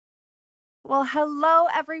Well, hello,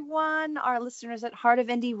 everyone, our listeners at Heart of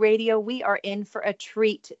Indie Radio. We are in for a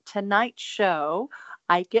treat. Tonight's show,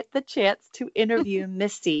 I get the chance to interview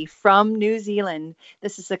Missy from New Zealand.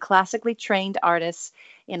 This is a classically trained artist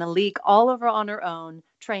in a league all over on her own,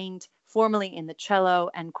 trained formally in the cello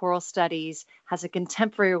and choral studies, has a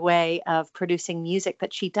contemporary way of producing music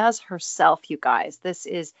that she does herself, you guys. This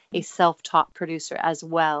is a self-taught producer as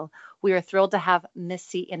well. We are thrilled to have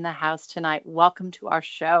Missy in the house tonight. Welcome to our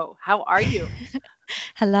show. How are you?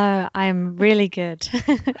 Hello, I'm really good.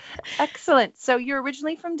 Excellent. So you're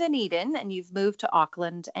originally from Dunedin and you've moved to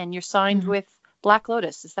Auckland and you're signed Mhm. with Black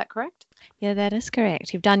Lotus. Is that correct? Yeah, that is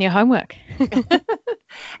correct. You've done your homework.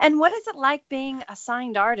 And what is it like being a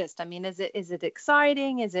signed artist? I mean, is it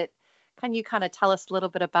exciting? Can you kind of tell us a little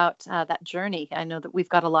bit about that journey? I know that we've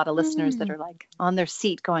got a lot of listeners that Mm. are like on their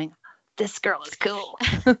seat going, this girl is cool.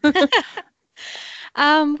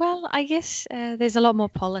 Well, I guess there's a lot more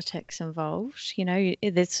politics involved.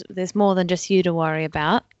 There's more than just you to worry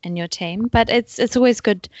about and your team, but it's always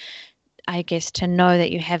good, I guess, to know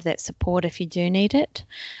that you have that support if you do need it.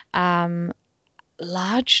 Um,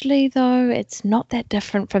 Largely, though, it's not that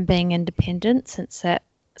different from being independent since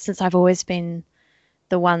I've always been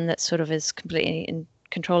the one that sort of is completely in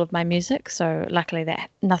control of my music. So luckily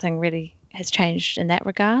that nothing really has changed in that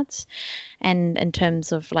regards. And in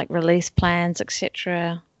terms of like release plans,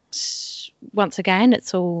 etc., once again,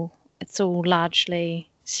 it's all largely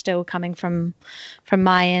still coming from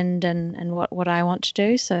my end and what I want to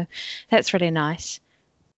do. So that's really nice.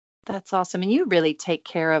 That's awesome. And you really take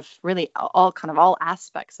care of really all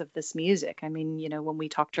aspects of this music. I mean, when we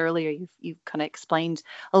talked earlier, you kind of explained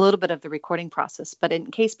a little bit of the recording process, but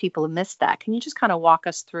in case people have missed that, can you just kind of walk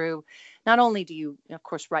us through, not only do you, of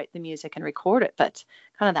course, write the music and record it, but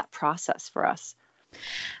kind of that process for us?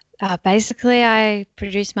 Basically, I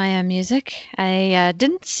produce my own music. I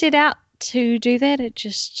didn't set out to do that. It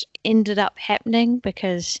just ended up happening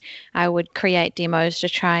because I would create demos to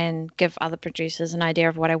try and give other producers an idea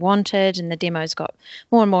of what I wanted, and the demos got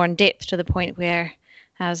more and more in depth to the point where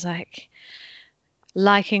I was like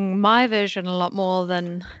liking my version a lot more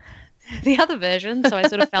than the other version. So I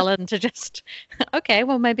sort of fell into just, okay,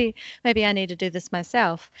 well maybe I need to do this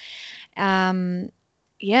myself. Um,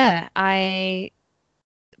 yeah, I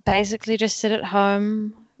basically just sit at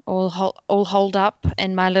home, all holed up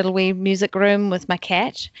in my little wee music room with my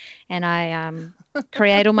cat, and I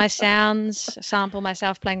create all my sounds, sample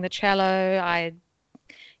myself playing the cello. I,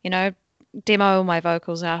 you know, demo all my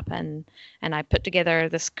vocals up, and I put together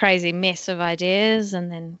this crazy mess of ideas,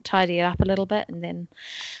 and then tidy it up a little bit, and then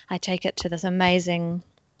I take it to this amazing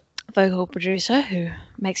vocal producer who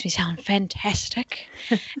makes me sound fantastic,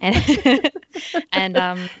 and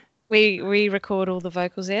and we record all the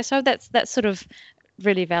vocals there. So that's sort of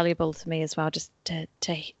really valuable to me as well, just to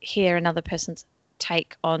hear another person's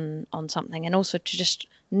take on something, and also to just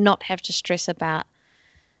not have to stress about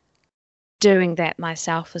doing that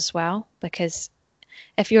myself as well. Because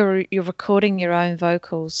if you're recording your own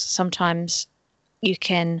vocals, sometimes you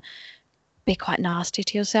can be quite nasty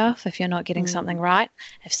to yourself if you're not getting something Mm. right.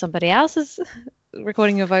 If somebody else is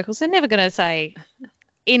recording your vocals, they're never going to say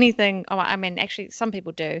anything. Oh, I mean, actually, some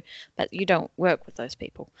people do, but you don't work with those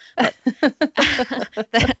people.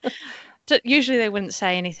 But usually they wouldn't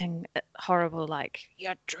say anything horrible like,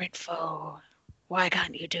 you're dreadful. Why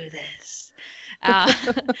can't you do this? Uh,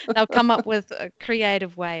 they'll come up with a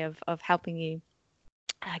creative way of helping you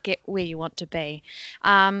get where you want to be.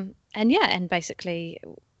 And yeah, and basically,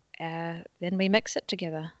 then we mix it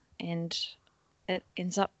together and it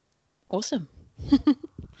ends up awesome.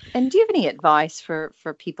 And do you have any advice for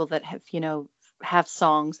people that have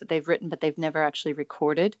songs that they've written but they've never actually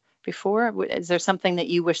recorded before? Is there something that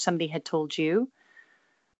you wish somebody had told you?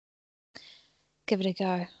 Give it a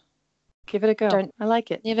go. Give it a go. Don't I like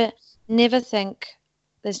it. never think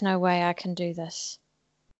there's no way I can do this,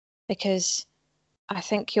 because I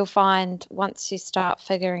think you'll find once you start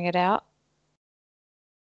figuring it out,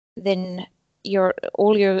 then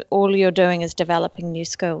all you're doing is developing new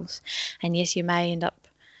skills. And yes, you may end up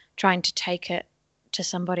trying to take it to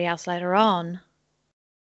somebody else later on,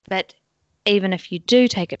 but even if you do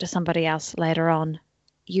take it to somebody else later on,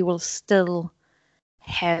 you will still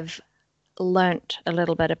have learnt a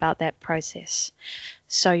little bit about that process.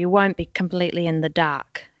 So you won't be completely in the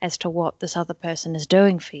dark as to what this other person is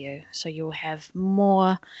doing for you. So you'll have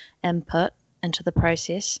more input into the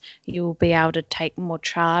process. You will be able to take more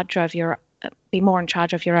charge of be more in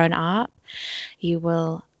charge of your own art. You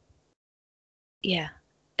will, yeah,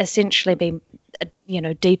 essentially be,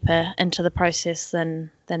 deeper into the process than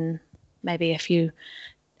maybe if you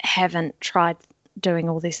haven't tried doing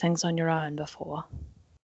all these things on your own before.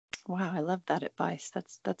 Wow, I love that advice.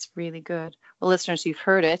 That's really good. Well, listeners, you've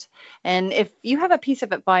heard it. And if you have a piece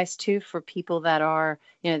of advice too for people that are,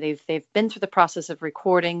 they've been through the process of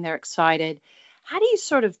recording, they're excited. How do you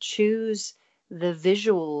sort of choose the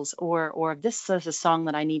visuals or this is a song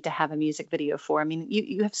that I need to have a music video for? I mean,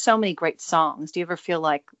 you have so many great songs. Do you ever feel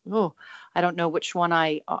like, oh, I don't know which one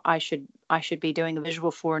I should be doing a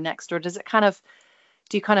visual for next, or does it kind of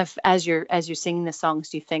do you kind of as you're singing the songs,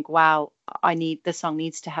 do you think, wow, I need this song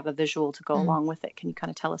needs to have a visual to go Mm. along with it? Can you kind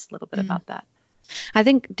of tell us a little bit Mm. about that? I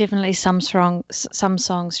think definitely some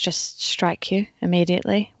songs just strike you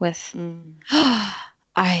immediately with, oh,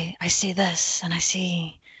 I see this and I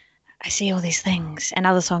see all these things, and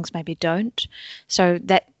other songs maybe don't. So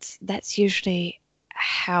that's usually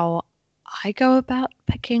how I go about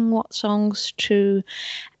picking what songs to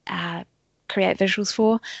create visuals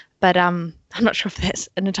for. But I'm not sure if that's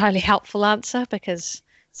an entirely helpful answer, because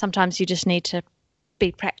sometimes you just need to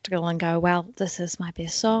be practical and go, well, this is my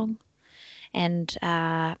best song, and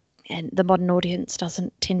the modern audience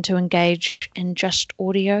doesn't tend to engage in just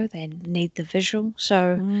audio; they need the visual.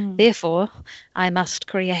 So therefore, I must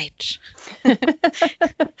create.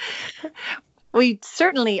 We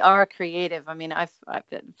certainly are creative. I mean,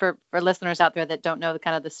 for listeners out there that don't know the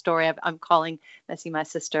kind of the story, I'm calling Missy my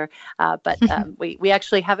sister, but we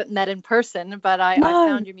actually haven't met in person. But I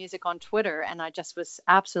found your music on Twitter, and I just was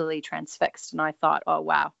absolutely transfixed. And I thought, oh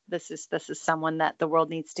wow, this is someone that the world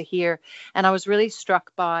needs to hear. And I was really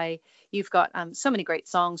struck by you've got so many great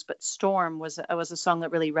songs, but Storm was a song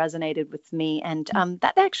that really resonated with me. And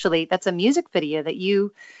that's a music video that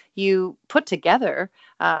you put together.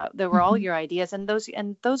 There were all your ideas, and those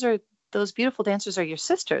beautiful dancers are your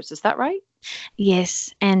sisters. Is that right?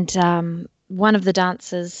 Yes, and one of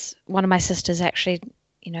my sisters actually,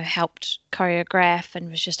 helped choreograph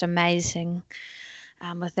and was just amazing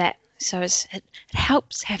with that. So it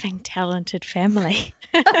helps having talented family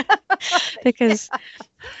because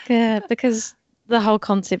the whole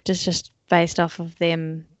concept is just based off of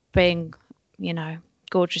them being,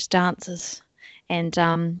 gorgeous dancers. And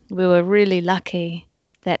we were really lucky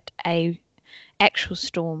that a actual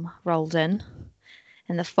storm rolled in,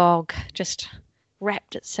 and the fog just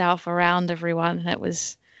wrapped itself around everyone, and it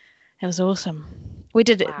was awesome. We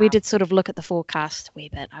did sort of look at the forecast a wee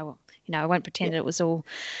bit. I won't pretend it was all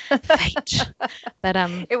fate, but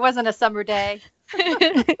it wasn't a summer day.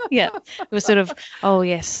 Yeah, it was sort of, oh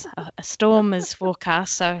yes, a storm is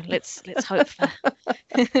forecast, so let's hope for.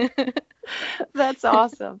 That's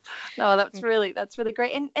awesome. No, that's really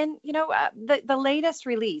great. And the latest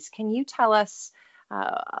release, can you tell us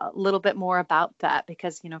a little bit more about that?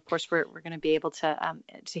 Because of course we're going to be able to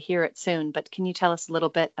hear it soon, but can you tell us a little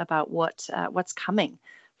bit about what's coming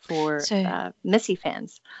for Missy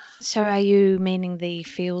fans? So are you meaning the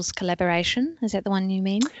Feels collaboration? Is that the one you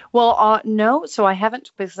mean? Well, no. So I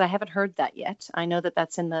haven't, because I haven't heard that yet. I know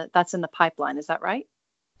that's in the pipeline. Is that right?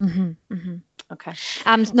 Mm-hmm. Mm-hmm. Okay.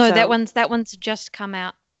 No, so, that one's just come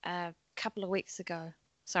out a couple of weeks ago.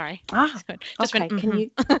 Sorry. Okay. Can you?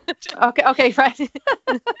 Okay. Right.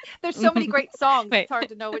 There's so many great songs. Wait. It's hard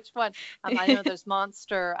to know which one. I know there's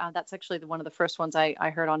Monster. That's actually one of the first ones I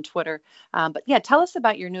heard on Twitter. But yeah, tell us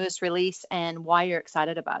about your newest release and why you're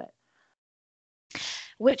excited about it.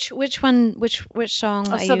 Which one? Which song?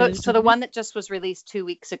 So the one that just was released 2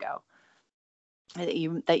 weeks ago. That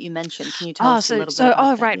you mentioned. Can you tell us a little bit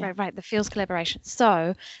about that? Right. The Feels collaboration.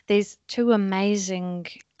 So these two amazing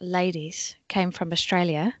ladies came from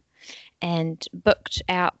Australia and booked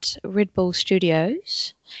out Red Bull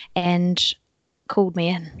Studios and called me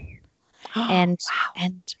in. And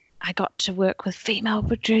I got to work with female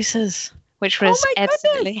producers, which was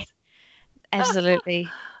absolutely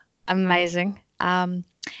amazing.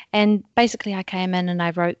 And basically I came in and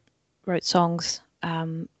I wrote songs,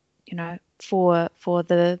 for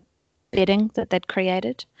the bedding that they'd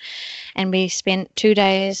created, and we spent 2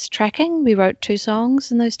 days tracking. We wrote 2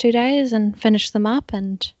 songs in those 2 days and finished them up,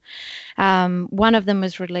 and one of them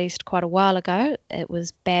was released quite a while ago. It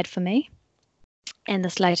was Bad for Me, and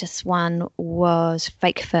this latest one was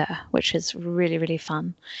Fake Fur, which is really, really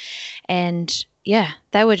fun. And yeah,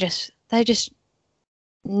 they just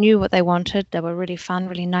knew what they wanted. They were really fun,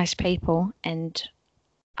 really nice people, and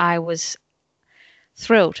I was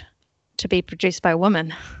thrilled to be produced by a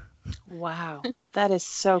woman. Wow, that is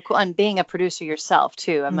so cool. And being a producer yourself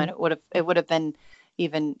too, I mean, it would have been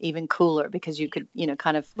even cooler, because you could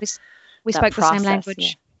kind of we spoke the same language.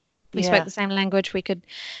 Yeah. We spoke the same language. We could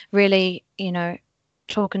really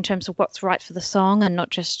talk in terms of what's right for the song, and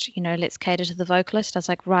not just let's cater to the vocalist. I was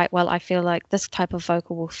like, right, well, I feel like this type of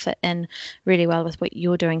vocal will fit in really well with what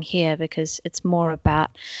you're doing here, because it's more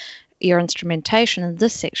about your instrumentation in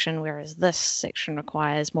this section, whereas this section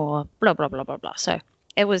requires more blah, blah, blah, blah, blah. So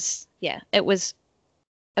it was a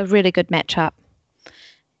really good matchup.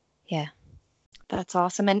 Yeah. That's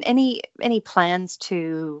awesome. And any plans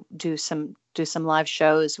to do some live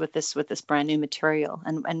shows with this brand new material?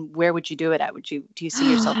 And where would you do it at? Do you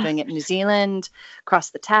see yourself doing it in New Zealand, across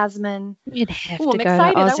the Tasman? We'd have I'm to go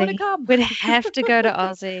excited. to Aussie. I want to come. We'd have to go to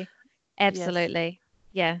Aussie. Absolutely.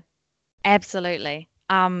 Yes. Yeah. Absolutely.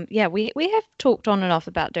 Yeah, we have talked on and off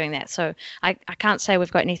about doing that. So I can't say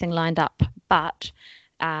we've got anything lined up, but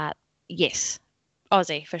yes,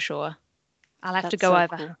 Aussie for sure. I'll have to go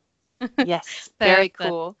over. Cool. Yes, very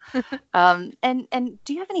cool. And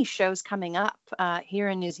do you have any shows coming up here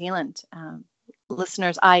in New Zealand?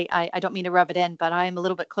 Listeners, I don't mean to rub it in, but I am a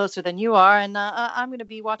little bit closer than you are, and I'm going to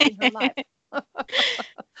be watching her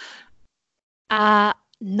live.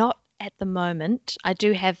 Not at the moment. I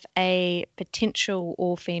do have a potential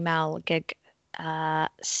all-female gig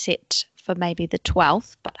set for maybe the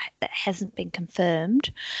 12th, but that hasn't been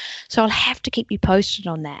confirmed. So I'll have to keep you posted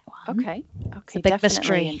on that one. Okay, it's a big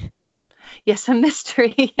mystery. Yes, a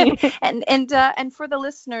mystery. and for the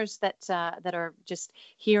listeners that are just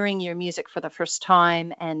hearing your music for the first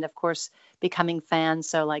time, and of course becoming fans,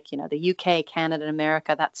 so like the UK, Canada, and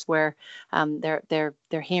America, that's where they're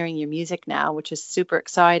hearing your music now, which is super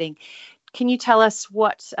exciting. Can you tell us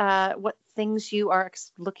what things you are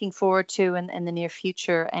looking forward to in the near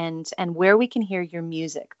future, and where we can hear your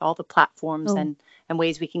music, all the platforms and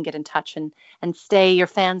ways we can get in touch and stay your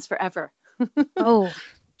fans forever?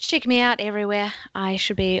 Check me out everywhere. I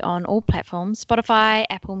should be on all platforms: Spotify,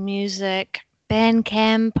 Apple Music,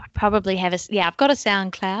 Bandcamp. I probably have I've got a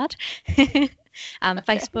SoundCloud,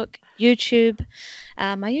 Facebook, YouTube.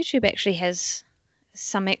 My YouTube actually has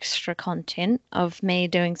some extra content of me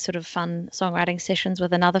doing sort of fun songwriting sessions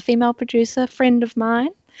with another female producer friend of mine.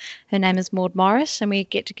 Her name is Maud Morris, and we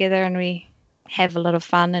get together and we have a lot of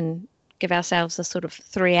fun and give ourselves a sort of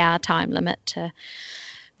 3-hour time limit to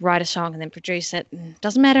write a song and then produce it. And it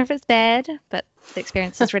doesn't matter if it's bad, but the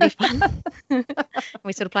experience is really fun.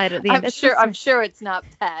 We sort of play it at the end. I'm sure it's not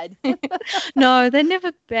bad. No, they're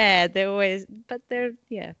never bad. They're always, but they're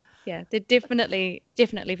they're definitely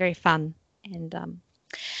very fun. And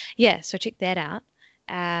so check that out.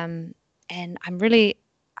 And I've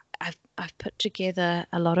put together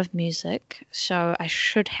a lot of music, so I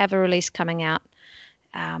should have a release coming out.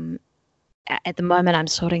 At the moment, I'm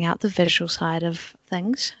sorting out the visual side of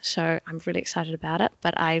things, so I'm really excited about it.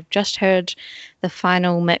 But I've just heard the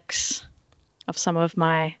final mix of some of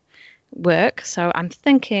my work, so I'm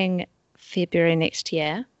thinking February next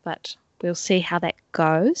year, but we'll see how that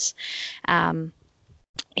goes. And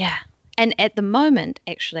at the moment,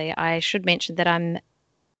 actually, I should mention that I'm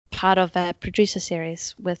part of a producer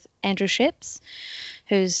series with Andrew Sheps,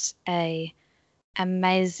 who's a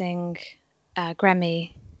amazing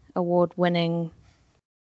Grammy award-winning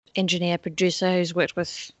engineer producer who's worked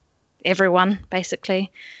with everyone,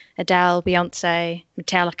 basically: Adele, Beyonce,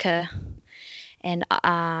 Metallica, and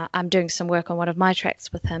I'm doing some work on one of my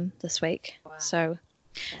tracks with him this week. Wow. So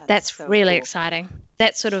that's so really cool. Exciting.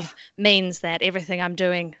 That sort of means that everything I'm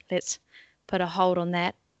doing, let's put a hold on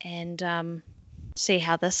that and see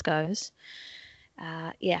how this goes.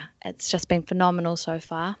 It's just been phenomenal so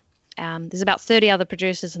far. There's about 30 other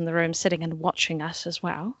producers in the room sitting and watching us as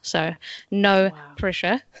well, so no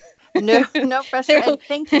pressure. No pressure. And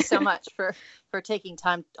thank you so much for taking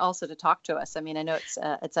time also to talk to us. I mean, I know it's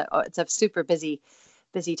a super busy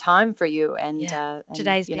time for you, and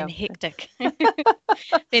today's been hectic. So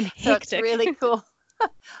it's really cool.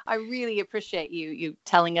 I really appreciate you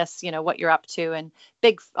telling us, what you're up to. And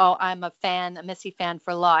I'm a Missy fan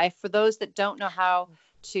for life. For those that don't know how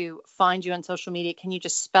to find you on social media, can you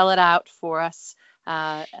just spell it out for us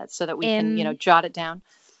so that we can, jot it down?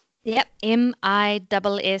 Yep,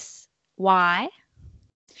 MISSY.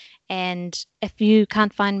 And if you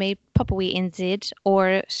can't find me, Popawee NZ,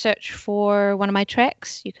 or search for one of my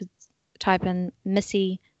tracks, you could type in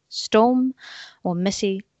Missy Storm or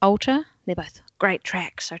Missy Alter. They're both great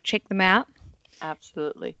tracks, so check them out.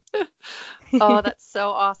 Absolutely. Oh, that's so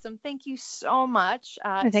awesome. Thank you so much.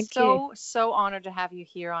 Thank you. So honored to have you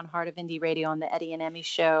here on Heart of Indie Radio on the Eddie and Emmy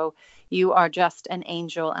show. You are just an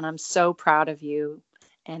angel, and I'm so proud of you.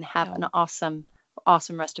 And have an awesome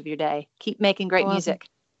rest of your day. Keep making great music.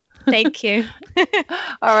 Thank you.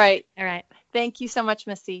 All right. All right. Thank you so much,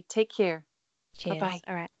 Missy. Take care. Cheers. Bye-bye.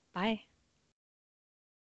 All right. Bye.